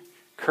renewed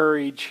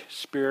courage,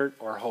 spirit,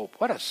 or hope.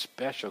 What a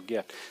special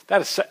gift.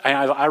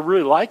 I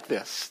really like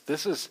this.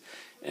 This is,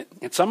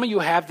 and some of you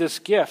have this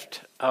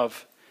gift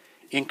of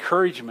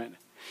encouragement.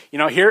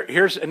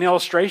 Here's an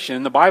illustration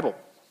in the Bible.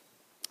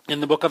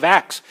 In the book of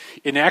Acts.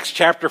 In Acts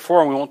chapter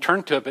 4, and we won't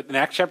turn to it, but in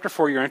Acts chapter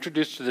 4, you're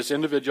introduced to this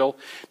individual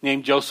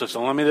named Joseph.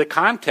 So the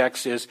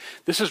context is,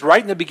 this is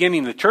right in the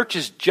beginning. The church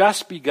has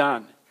just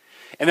begun.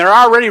 And they're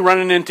already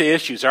running into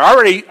issues. They're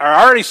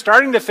already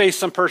starting to face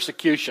some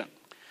persecution.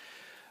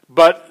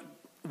 But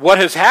what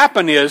has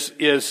happened is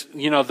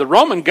the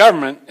Roman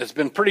government has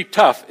been pretty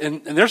tough.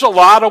 And there's a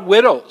lot of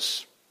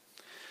widows.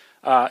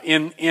 A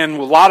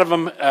lot of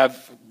them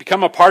have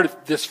become a part of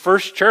this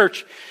first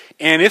church.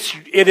 And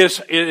it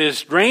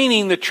is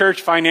draining the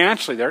church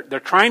financially. They're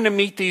trying to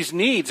meet these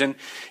needs, and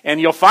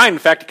you'll find, in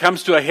fact, it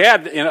comes to a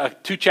head in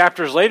 2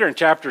 chapters later in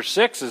chapter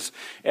 6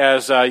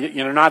 as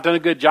not done a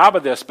good job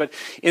of this. But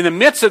in the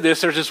midst of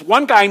this, there's this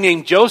one guy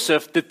named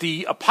Joseph that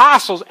the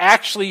apostles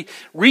actually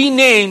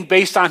renamed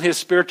based on his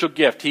spiritual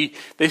gift.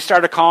 They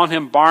started calling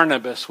him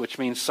Barnabas, which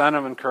means son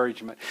of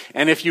encouragement.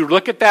 And if you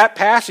look at that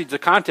passage, the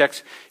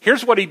context,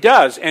 here's what he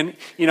does. And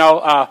you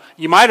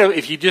might have,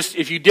 if you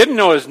didn't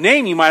know his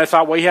name, you might have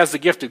thought, well, he has the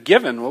gift of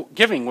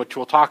giving, which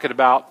we'll talk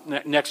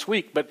about next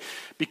week, but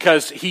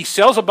because he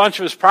sells a bunch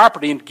of his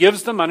property and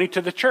gives the money to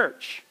the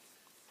church.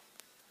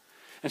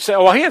 And say,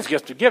 well, he has a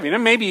gift of giving,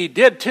 and maybe he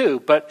did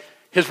too, but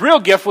his real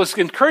gift was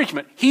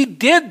encouragement. He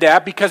did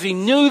that because he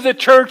knew the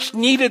church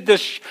needed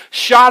this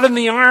shot in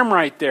the arm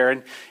right there,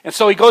 and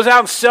so he goes out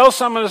and sells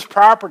some of his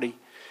property.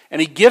 And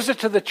he gives it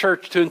to the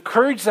church to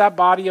encourage that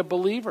body of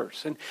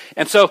believers.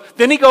 And so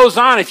then he goes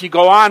on, if you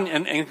go on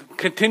and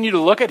continue to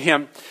look at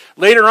him,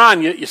 later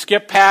on you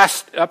skip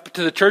past up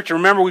to the church. And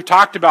remember, we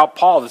talked about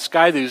Paul, this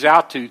guy who's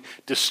out to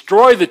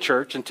destroy the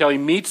church until he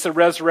meets the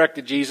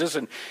resurrected Jesus,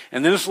 and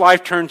then his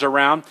life turns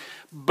around.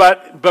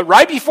 But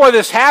right before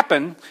this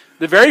happened,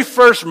 the very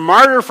first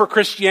martyr for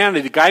Christianity,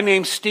 the guy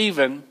named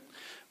Stephen,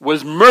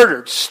 was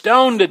murdered,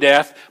 stoned to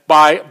death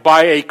by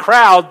a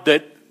crowd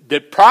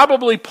that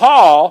probably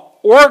Paul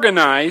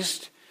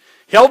organized,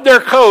 held their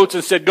coats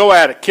and said, go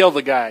at it, kill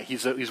the guy.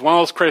 He's one of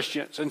those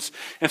Christians.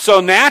 And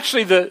so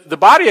naturally the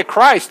body of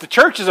Christ, the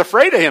church is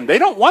afraid of him. They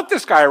don't want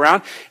this guy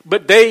around,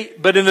 but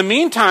in the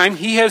meantime,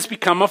 he has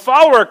become a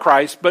follower of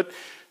Christ. But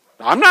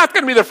I'm not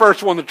going to be the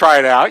first one to try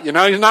it out. You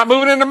know, he's not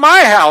moving into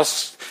my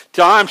house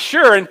till I'm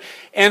sure.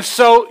 And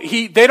so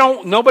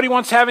nobody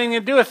wants to have anything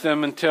to do with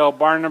them until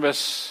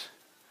Barnabas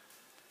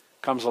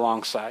comes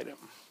alongside him,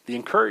 the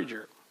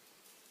encourager.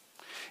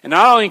 And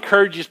not only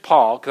encourages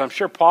Paul, because I'm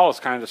sure Paul is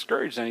kind of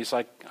discouraged, and he's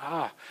like,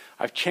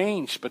 I've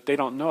changed, but they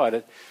don't know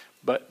it.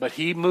 But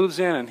he moves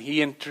in and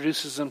he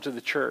introduces them to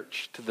the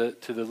church, to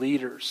the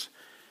leaders.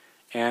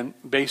 And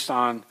based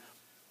on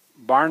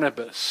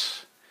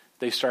Barnabas,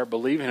 they start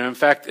believing him. In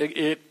fact,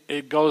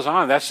 it goes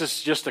on.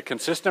 That's just a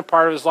consistent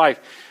part of his life.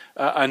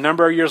 A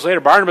number of years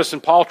later, Barnabas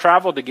and Paul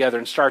traveled together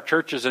and started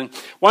churches. And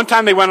one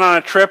time they went on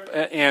a trip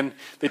and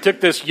they took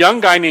this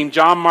young guy named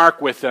John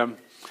Mark with them.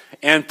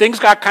 And things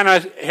got kind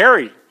of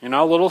hairy, you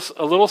know,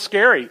 a little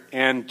scary.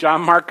 And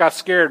John Mark got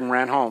scared and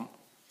ran home.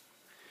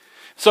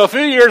 So a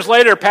few years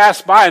later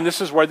passed by, and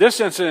this is where this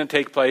incident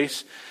takes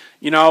place.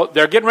 You know,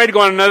 they're getting ready to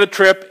go on another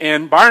trip,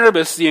 and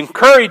Barnabas, the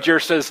encourager,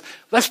 says,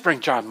 let's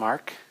bring John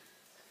Mark.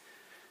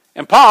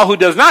 And Paul, who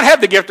does not have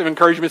the gift of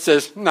encouragement,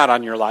 says, not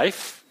on your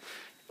life.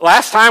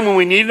 Last time when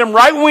we needed him,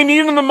 right when we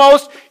needed him the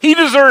most, he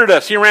deserted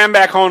us. He ran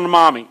back home to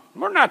mommy.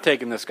 We're not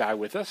taking this guy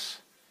with us.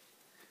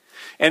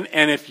 And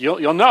if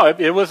you'll know,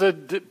 it was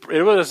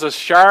a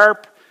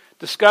sharp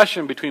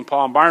discussion between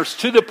Paul and Barnabas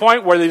to the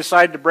point where they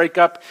decided to break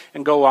up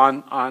and go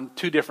on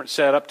two different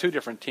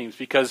teams,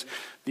 because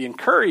the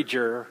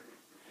encourager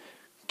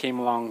came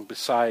along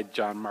beside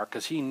John Mark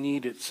because he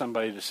needed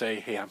somebody to say,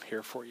 hey, I'm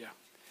here for you.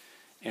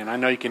 And I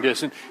know you can do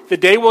this. And the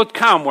day will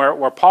come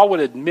where Paul would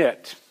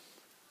admit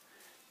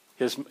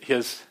his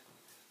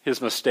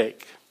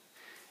mistake.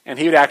 And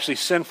he would actually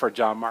send for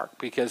John Mark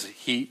because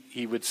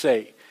he would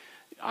say,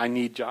 I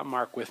need John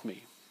Mark with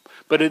me.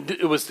 But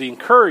it was the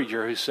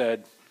encourager who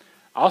said,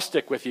 I'll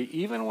stick with you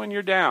even when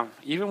you're down,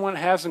 even when it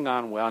hasn't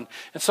gone well.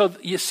 And so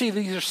you see,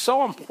 these are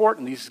so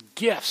important, these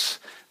gifts.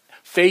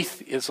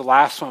 Faith is the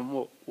last one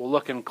we'll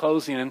look in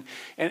closing.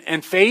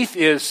 And faith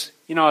is,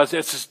 you know,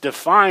 it's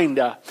defined,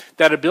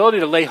 that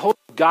ability to lay hold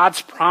of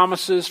God's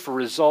promises for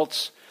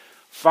results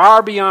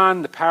far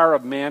beyond the power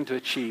of man to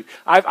achieve.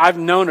 I've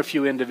known a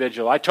few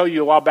individuals. I told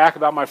you a while back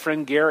about my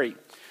friend Gary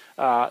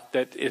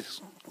that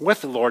is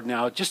with the Lord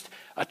now, just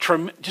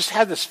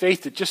had this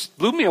faith that just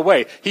blew me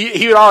away.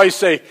 He would always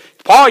say,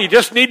 Paul, you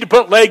just need to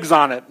put legs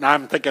on it. And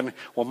I'm thinking,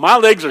 well, my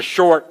legs are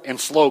short and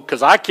slow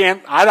because I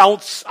can't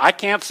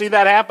see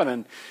that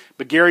happening.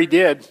 But Gary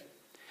did.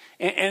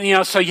 And you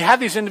know, so you have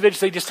these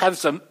individuals, they just have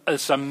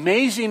this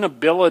amazing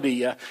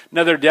ability,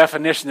 another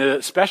definition,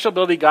 the special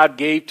ability God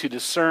gave to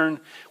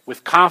discern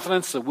with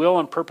confidence the will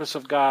and purpose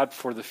of God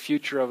for the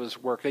future of his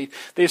work. They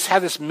just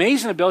have this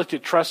amazing ability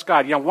to trust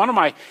God. You know, one of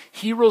my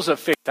heroes of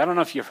faith, I don't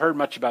know if you've heard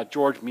much about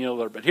George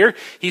Mueller, but here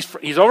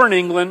he's over in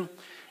England,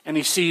 and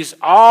he sees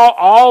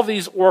all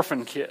these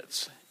orphan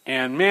kids.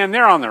 And man,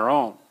 they're on their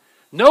own.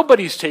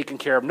 Nobody's taking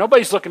care of them.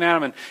 Nobody's looking at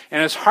them,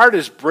 and his heart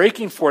is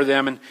breaking for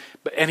them.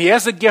 And he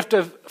has the gift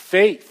of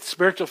faith,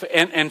 spiritual faith.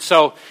 And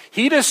so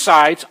he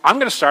decides, I'm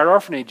going to start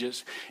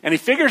orphanages. And he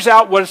figures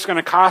out what it's going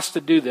to cost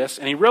to do this,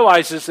 and he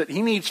realizes that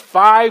he needs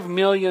 $5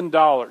 million.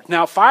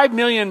 Now, $5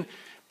 million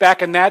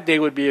back in that day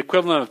would be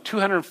equivalent of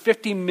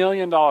 $250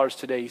 million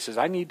today. He says,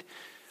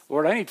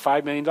 Lord, I need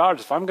 $5 million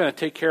if I'm going to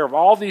take care of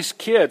all these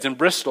kids in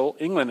Bristol,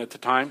 England at the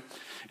time.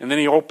 And then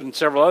he opened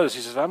several others.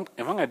 He says, if I'm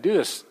going to do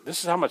this,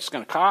 this is how much it's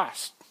going to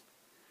cost.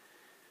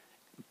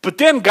 But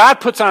then God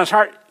puts on his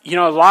heart, you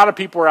know, a lot of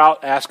people are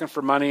out asking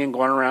for money and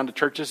going around to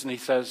churches, and he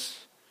says,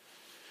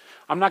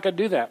 I'm not going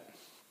to do that.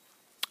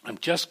 I'm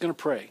just going to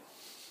pray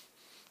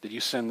that you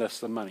send us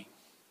the money.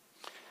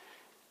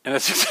 And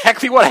that's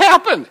exactly what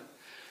happened.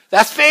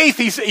 That's faith.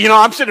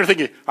 I'm sitting there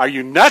thinking, are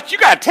you nuts? You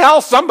got to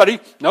tell somebody.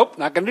 Nope,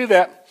 not going to do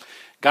that.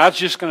 God's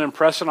just going to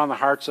impress it on the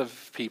hearts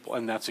of people,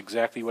 and that's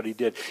exactly what he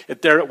did.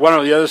 One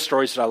of the other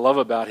stories that I love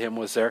about him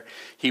was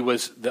he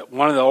was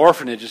one of the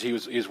orphanages. He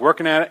was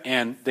working at it,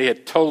 and they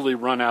had totally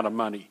run out of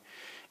money,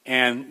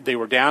 and they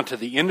were down to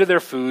the end of their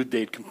food.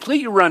 They'd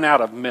completely run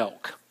out of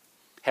milk,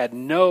 had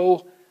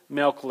no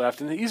milk left,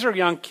 and these are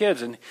young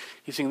kids, and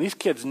he's saying these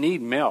kids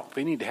need milk.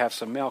 They need to have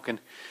some milk, and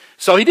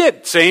so he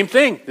did same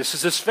thing. This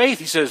is his faith.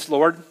 He says,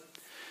 Lord,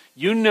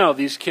 you know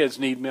these kids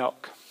need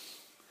milk.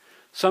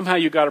 Somehow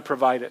you got to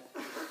provide it.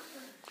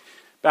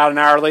 About an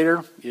hour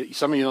later,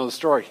 some of you know the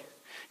story.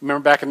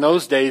 Remember back in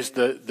those days,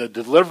 the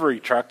delivery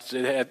trucks,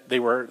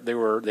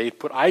 they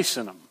put ice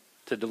in them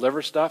to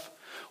deliver stuff.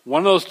 One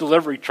of those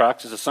delivery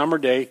trucks is a summer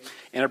day,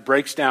 and it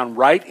breaks down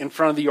right in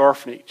front of the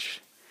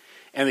orphanage.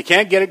 And they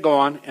can't get it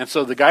going, and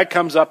so the guy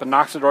comes up and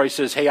knocks on the door. He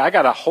says, hey, I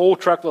got a whole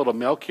truckload of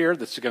milk here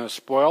that's going to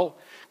spoil.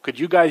 Could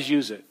you guys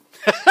use it?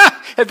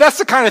 And that's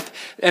the kind of,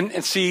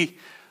 and see,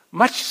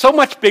 so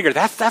much bigger.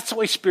 That's the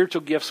way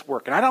spiritual gifts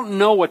work. And I don't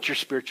know what your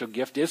spiritual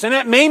gift is. And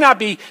it may not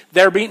be,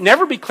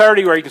 never be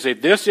clarity where you can say,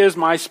 this is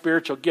my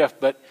spiritual gift.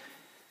 But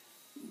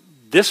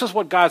this is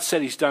what God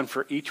said he's done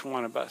for each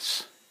one of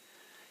us.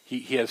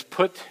 He has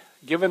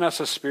given us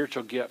a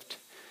spiritual gift.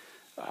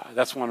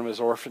 That's one of his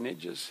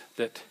orphanages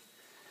that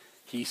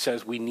he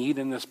says we need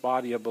in this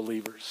body of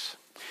believers.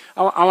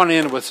 I want to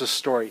end with this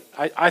story.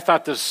 I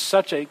thought this was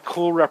such a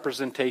cool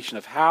representation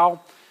of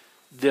how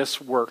this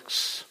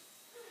works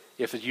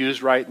if it's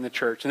used right in the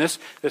church. And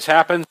this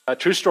happened, a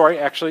true story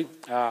actually.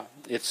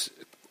 It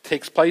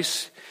takes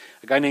place,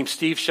 a guy named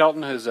Steve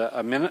Shelton, who's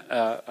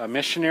a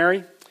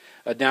missionary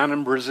down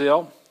in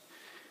Brazil.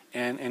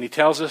 And he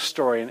tells this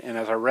story, and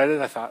as I read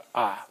it, I thought,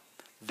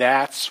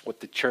 that's what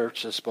the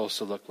church is supposed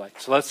to look like.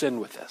 So let's end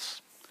with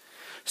this.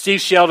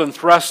 Steve Shelton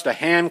thrust a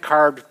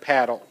hand-carved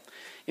paddle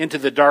into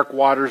the dark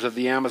waters of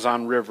the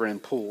Amazon River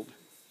and pulled.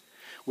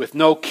 With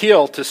no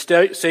keel to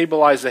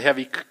stabilize the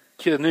heavy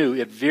canoe,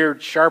 it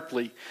veered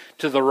sharply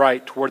to the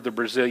right toward the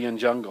Brazilian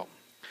jungle.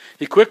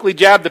 He quickly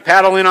jabbed the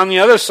paddle in on the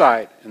other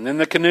side, and then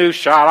the canoe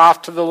shot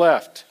off to the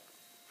left.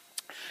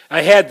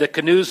 Ahead, the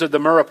canoes of the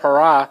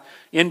Murupara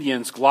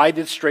Indians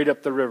glided straight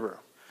up the river,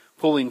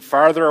 pulling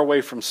farther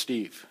away from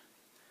Steve.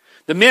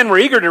 The men were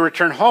eager to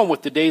return home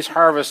with the day's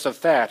harvest of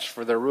thatch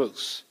for their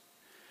roofs.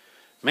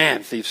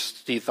 Man,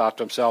 Steve thought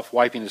to himself,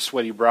 wiping his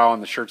sweaty brow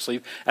on the shirt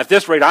sleeve, at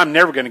this rate, I'm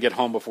never going to get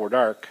home before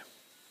dark.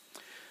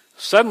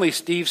 Suddenly,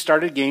 Steve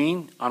started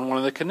gaining on one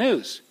of the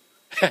canoes.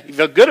 He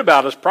felt good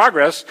about his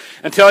progress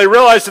until he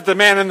realized that the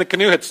man in the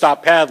canoe had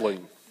stopped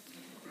paddling.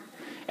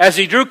 As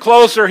he drew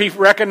closer, he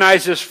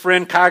recognized his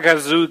friend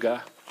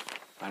Kagazuga.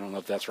 I don't know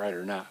if that's right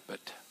or not, but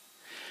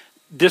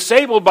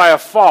disabled by a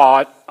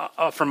fall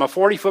from a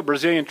 40-foot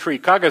Brazilian tree,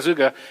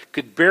 Kagazuga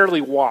could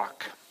barely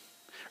walk.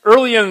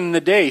 Earlier in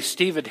the day,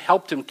 Steve had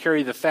helped him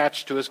carry the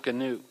thatch to his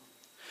canoe.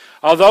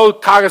 Although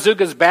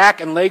Kagazuga's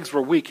back and legs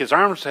were weak, his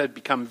arms had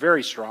become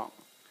very strong.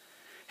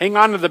 Hang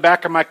on to the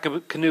back of my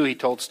canoe, he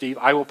told Steve.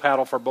 I will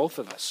paddle for both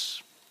of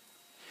us.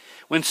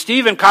 When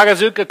Steve and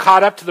Kagazuga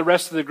caught up to the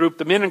rest of the group,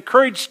 the men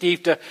encouraged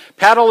Steve to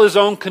paddle his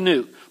own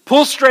canoe.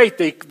 Pull straight,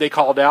 they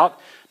called out.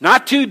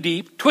 Not too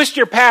deep. Twist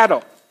your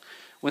paddle.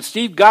 When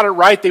Steve got it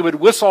right, they would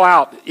whistle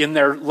out in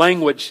their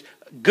language,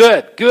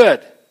 good,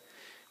 good.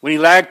 When he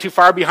lagged too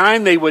far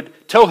behind, they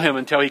would tow him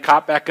until he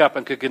caught back up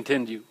and could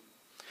continue.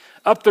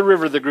 Up the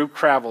river, the group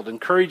traveled,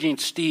 encouraging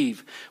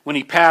Steve when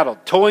he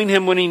paddled, towing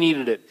him when he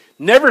needed it,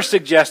 never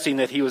suggesting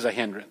that he was a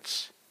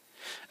hindrance.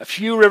 A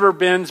few river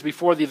bends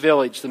before the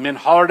village, the men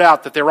hollered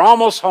out that they were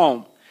almost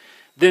home.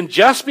 Then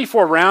just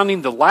before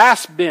rounding the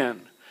last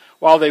bend,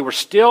 while they were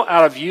still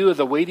out of view of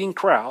the waiting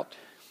crowd,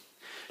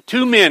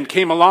 two men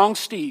came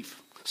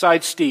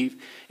alongside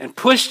Steve and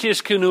pushed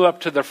his canoe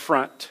up to the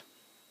front.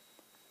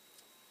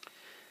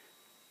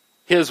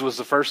 His was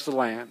the first to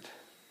land.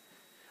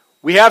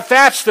 We have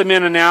thatch, the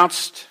men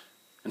announced.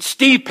 And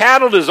Steve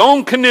paddled his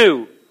own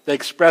canoe. They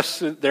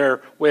expressed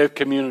their way of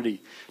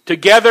community.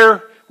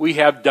 Together, we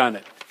have done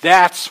it.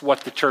 That's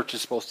what the church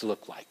is supposed to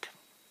look like.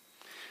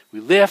 We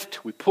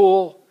lift, we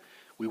pull,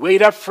 we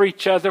wait up for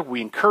each other,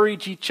 we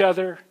encourage each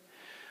other.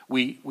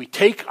 We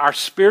take our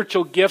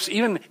spiritual gifts,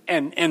 even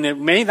and they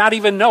may not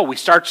even know. We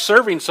start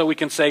serving so we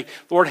can say,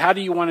 Lord, how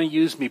do you want to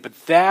use me? But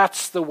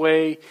that's the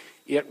way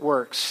it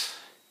works.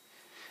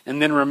 And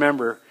then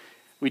remember,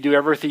 we do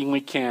everything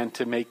we can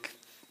to make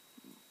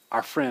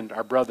our friend,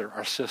 our brother,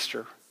 our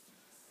sister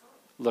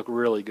look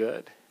really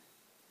good.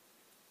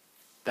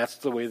 That's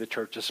the way the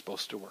church is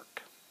supposed to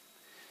work.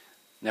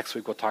 Next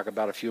week we'll talk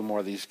about a few more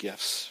of these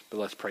gifts, but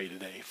let's pray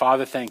today.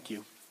 Father, thank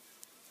you.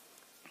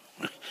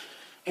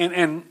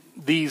 And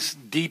these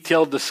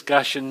detailed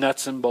discussion,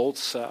 nuts and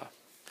bolts,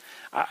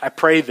 I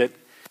pray that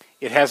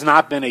it has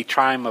not been a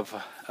time of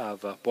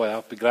boy,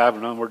 I'll be glad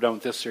when we're done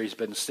with this series,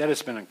 but instead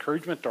it's been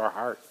encouragement to our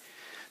heart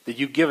that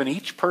you've given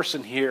each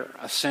person here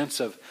a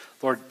sense of,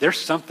 Lord, there's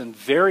something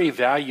very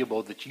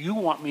valuable that you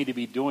want me to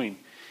be doing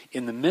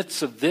in the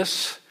midst of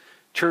this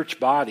church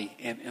body.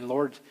 And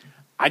Lord,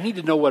 I need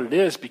to know what it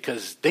is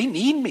because they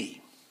need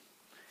me.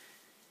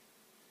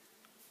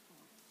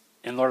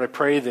 And Lord, I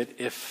pray that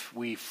if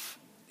we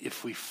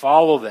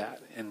follow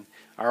that and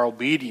are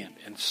obedient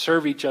and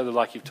serve each other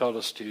like you've told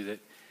us to, that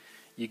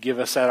you give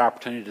us that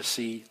opportunity to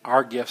see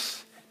our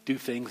gifts do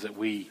things that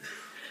we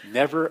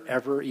never,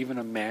 ever even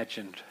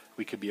imagined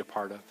we could be a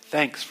part of.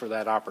 Thanks for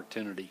that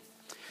opportunity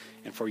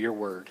and for your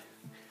word.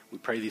 We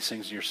pray these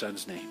things in your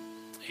Son's name.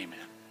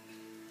 Amen.